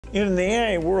In the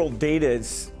AI world, data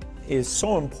is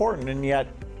so important, and yet,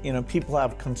 people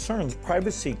have concerns,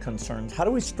 privacy concerns. How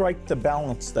do we strike the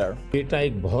balance there? Data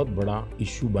एक बहुत बड़ा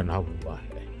issue बना हुआ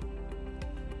है।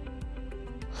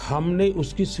 हमने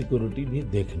उसकी सिक्योरिटी भी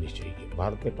देखनी चाहिए।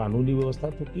 भारत में कानूनी व्यवस्था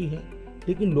तो की है,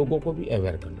 लेकिन लोगों को भी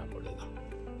अवेयर करना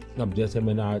पड़ेगा। अब जैसे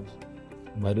मैंने आज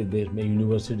हमारे देश में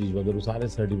यूनिवर्सिटीज वगैरह सारे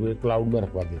सर्टिफिकेट क्लाउड में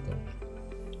रखवा देता हूँ,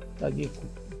 ताकि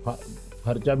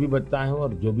खर्चा भी बचता है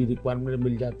और जो भी रिक्वायरमेंट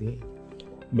मिल जाती है।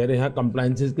 मेरे यहाँ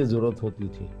कंप्लायंसेस की ज़रूरत होती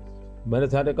थी, मेरे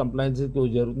सारे कंप्लायंसेस की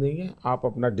कोई ज़रूरत नहीं है। आप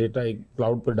अपना डेटा एक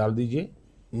क्लाउड पर डाल दीजिए,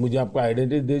 मुझे आपका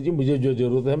आइडेंटिटी दीजिए, मुझे जो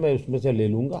ज़रूरत है मैं उसमें से ले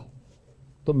लूँगा।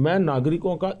 तो मैं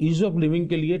नागरिकों का ईज़ ऑफ लिविंग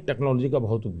के लिए टेक्नोलॉजी का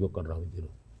बहुत उपयोग कर रहा हूँ। दिनों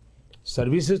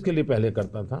सर्विसेज के लिए पहले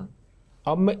करता था,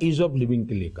 अब मैं ईज़ ऑफ लिविंग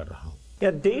के लिए कर रहा हूँ।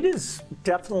 Yeah, data is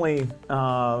definitely,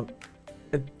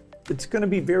 it's going to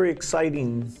be very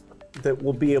exciting that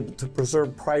we'll be able to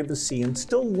preserve privacy and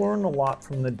still learn a lot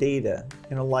from the data.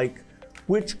 Like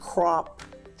which crop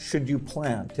should you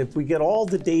plant? If we get all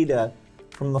the data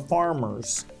from the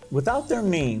farmers without their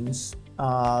names,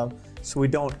 so we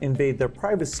don't invade their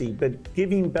privacy, but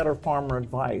giving better farmer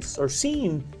advice, or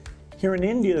seeing here in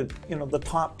India, the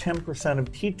top 10%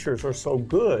 of teachers are so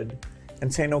good,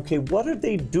 and saying, okay, what are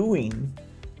they doing,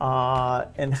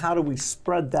 and how do we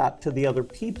spread that to the other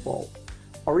people?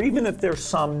 Or even if there's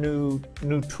some new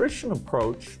nutrition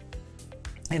approach,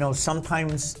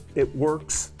 sometimes it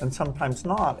works and sometimes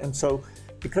not. And so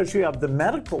because you have the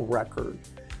medical record,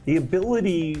 the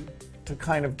ability to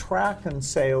kind of track and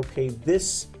say, okay,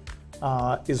 this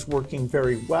is working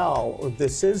very well, or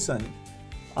this isn't,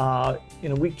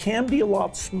 we can be a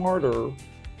lot smarter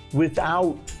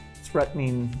without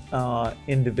threatening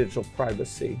individual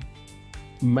privacy.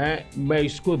 मैं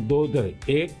इसको दो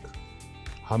तरह, एक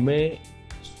हमें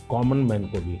common man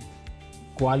को भी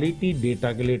quality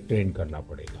data के लिए ट्रेन करना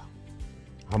पड़ेगा।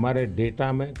 हमारे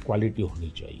डेटा में क्वालिटी होनी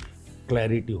चाहिए,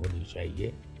 क्लैरिटी होनी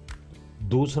चाहिए।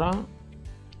 दूसरा,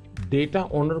 डेटा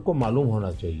ओनर को मालूम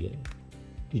होना चाहिए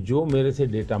कि जो मेरे से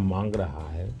डेटा मांग रहा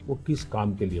है वो किस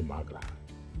काम के लिए मांग रहा है।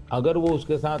 अगर वो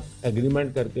उसके साथ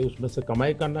एग्रीमेंट करके उसमें से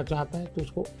कमाई करना चाहता है तो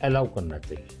उसको अलाउ करना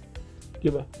चाहिए कि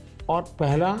और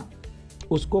पहला,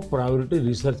 उसको प्रायोरिटी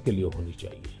रिसर्च के लिए होनी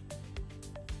चाहिए।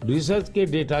 रिसर्च के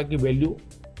डेटा की वैल्यू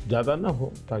ज़्यादा ना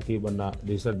हो, ताकि वरना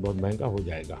रिसर्च बहुत महंगा हो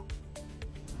जाएगा।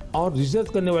 और रिसर्च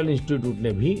करने वाले इंस्टीट्यूट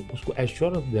ने भी उसको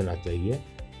एश्योरेंस देना चाहिए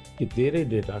कि तेरे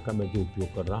डेटा का मैं जो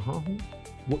उपयोग कर रहा हूँ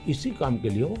वो इसी काम के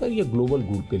लिए होगा, ये ग्लोबल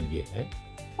गुड के लिए है,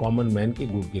 कॉमन मैन के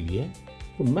गुड के लिए।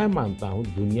 तो मैं मानता हूँ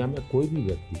दुनिया में कोई भी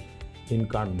व्यक्ति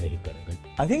इनकार नहीं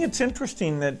करेगा। I think it's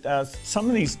interesting that some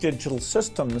of these digital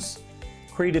systems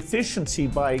create efficiency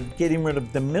by getting rid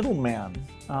of the middleman,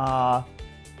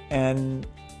 and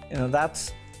that's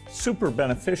super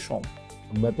beneficial.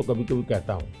 मैं तो कभी-कभी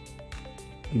कहता हूँ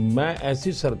कि मैं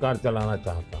ऐसी सरकार चलाना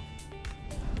चाहता हूँ,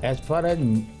 एज फार एज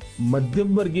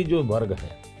मध्यम वर्गीय जो वर्ग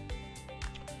है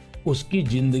उसकी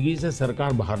जिंदगी से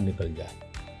सरकार बाहर निकल जाए,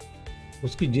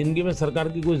 उसकी जिंदगी में सरकार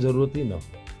की कोई जरूरत ही ना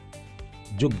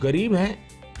हो। जो गरीब है,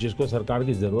 जिसको सरकार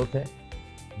की जरूरत है,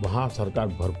 वहाँ सरकार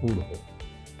भरपूर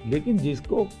हो। लेकिन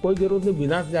जिसको कोई जरूरत नहीं,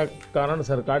 बिना कारण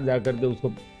सरकार जाकर के उसको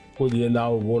कोई ये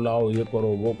लाओ वो लाओ, ये करो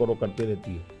वो करो करती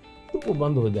रहती है, तो वो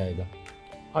बंद हो जाएगा।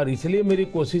 और इसलिए मेरी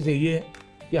कोशिश यही है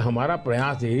कि हमारा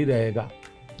प्रयास यही रहेगा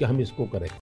कि हम इसको करें।